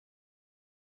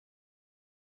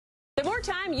The more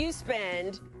time you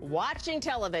spend watching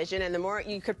television and the more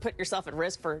you could put yourself at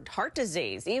risk for heart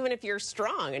disease, even if you're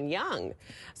strong and young.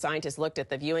 Scientists looked at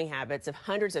the viewing habits of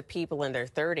hundreds of people in their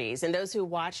 30s, and those who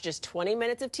watched just 20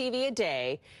 minutes of TV a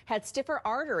day had stiffer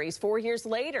arteries 4 years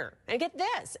later. And get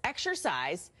this,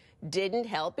 exercise didn't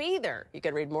help either. You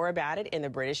can read more about it in the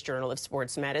British Journal of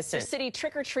Sports Medicine. City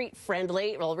trick-or-treat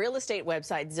friendly. Well, real estate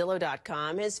website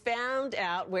Zillow.com has found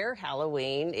out where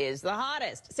Halloween is the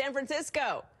hottest. San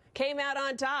Francisco came out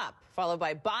on top, followed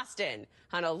by Boston,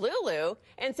 Honolulu,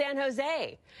 and San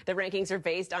Jose. The rankings are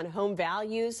based on home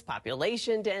values,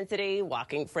 population density,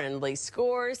 walking-friendly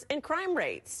scores, and crime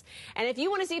rates. And if you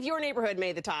want to see if your neighborhood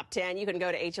made the top 10, you can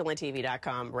go to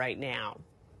HLNTV.com right now.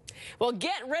 Well,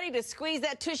 get ready to squeeze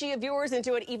that tushy of yours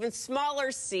into an even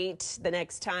smaller seat the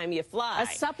next time you fly. A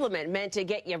supplement meant to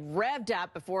get you revved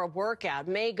up before a workout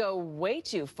may go way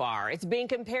too far. It's being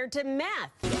compared to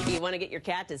meth. If you want to get your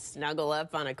cat to snuggle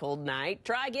up on a cold night,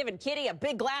 try giving Kitty a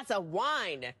big glass of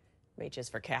wine. Made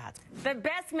just for cats. The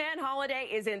Best Man holiday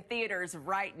is in theaters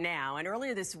right now. And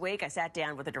earlier this week, I sat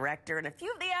down with the director and a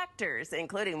few of the actors,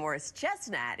 including Morris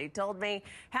Chestnut, who told me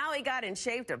how he got in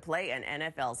shape to play an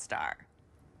NFL star.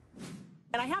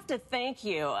 And I have to thank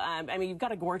you. I mean, you've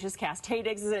got a gorgeous cast. Taye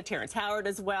Diggs is in it, Terrence Howard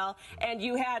as well. And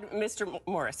you had Mr.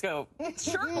 Morris go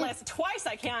shirtless twice,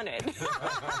 I counted.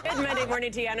 Good Monday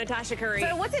morning to you, I'm Natasha Curry.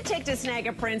 So what's it take to snag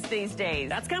a prince these days?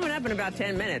 That's coming up in about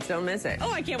 10 minutes. Don't miss it.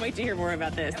 Oh, I can't wait to hear more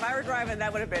about this. If I were driving,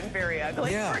 that would have been very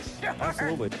ugly, for sure.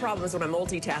 Absolutely. The problem is when I'm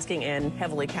multitasking and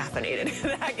heavily caffeinated.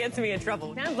 That gets me in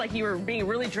trouble. Sounds like you were being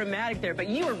really dramatic there, but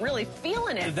you were really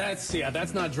feeling it.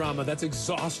 That's not drama. That's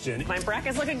exhaustion. My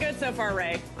bracket's looking good so far, Ray.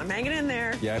 I'm hanging in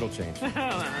there. Yeah, it'll change.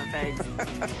 Oh, thanks.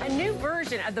 A new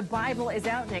version of the Bible is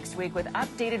out next week with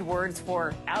updated words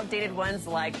for outdated ones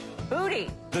like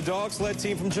booty. The dog sled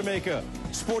team from Jamaica,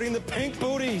 sporting the pink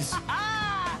booties.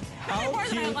 How more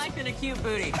than I like than a cute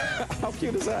booty. How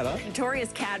cute is that, huh?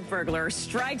 Notorious cat burglar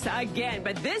strikes again,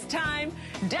 but this time,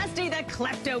 Dusty the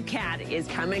Klepto Cat is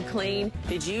coming clean.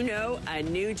 Did you know a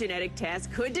new genetic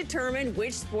test could determine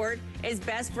which sport is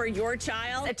best for your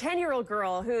child? A 10-year-old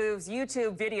girl whose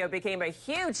YouTube video became a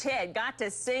huge hit got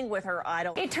to sing with her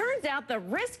idol. It turns out the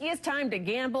riskiest time to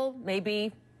gamble may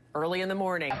be early in the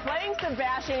morning. Playing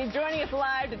Sebastian, he's joining us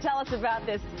live to tell us about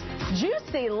this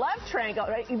juicy love triangle.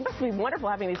 It must be wonderful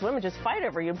having these women just fight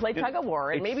over you and play tug of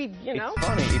war, and maybe, you know. It's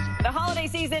funny. The holiday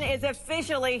season is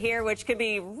officially here, which can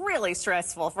be really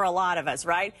stressful for a lot of us,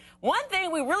 right? One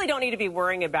thing we really don't need to be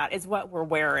worrying about is what we're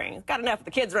wearing. Got enough of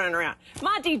the kids running around.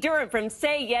 Monty Durham from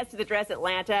Say Yes to the Dress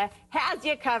Atlanta has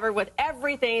you covered with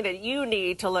everything that you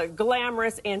need to look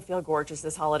glamorous and feel gorgeous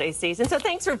this holiday season. So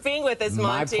thanks for being with us,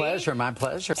 Monty. My pleasure, my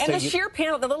pleasure. And so the sheer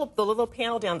panel, the little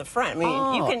panel down the front. I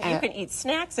mean, you can eat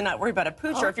snacks and not worry about a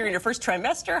pooch, or if you're in your first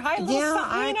trimester, hi, little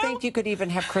something, I think you could even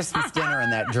have Christmas dinner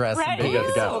in that dress and be good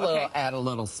to go. Add a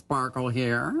little sparkle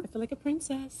here. I feel like a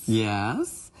princess.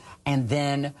 Yes. And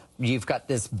then you've got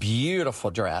this beautiful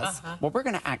dress. Well, we're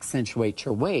going to accentuate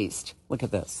your waist. Look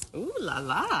at this. Ooh la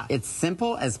la. It's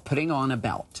simple as putting on a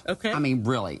belt. Okay. I mean,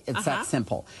 really, it's that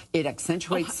simple. It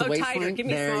accentuates the waistline. Tighter. Give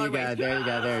me There you smaller go. waist. There you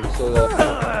go. There you go.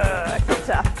 That's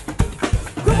tough.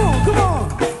 Come on, come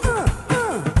on.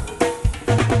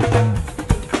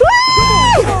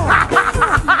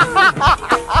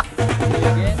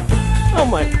 Oh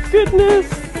my goodness.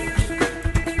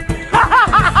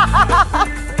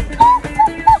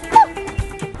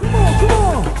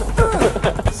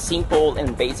 Simple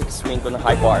and basic swing on the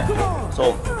high bar.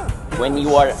 So when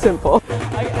you are Simple.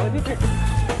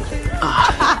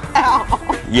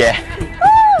 yeah.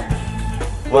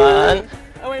 One.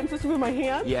 Oh, wait, I'm supposed to move my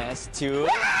hand? Yes. Two.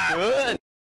 Good.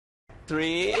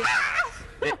 Three.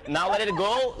 Now let it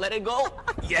go. Let it go.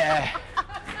 Yeah.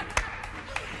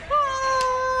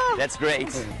 That's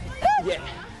great. Yeah.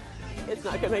 It's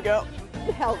not gonna go.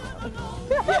 Hell.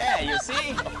 Yeah. You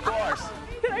see? Of course.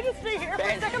 Can I just stay here for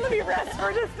a second? Let me rest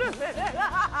for just a minute.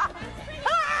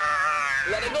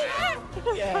 Let it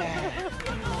go. Yeah.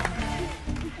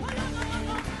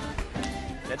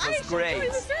 That was great. I'm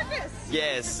the circus.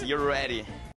 Yes, you're ready.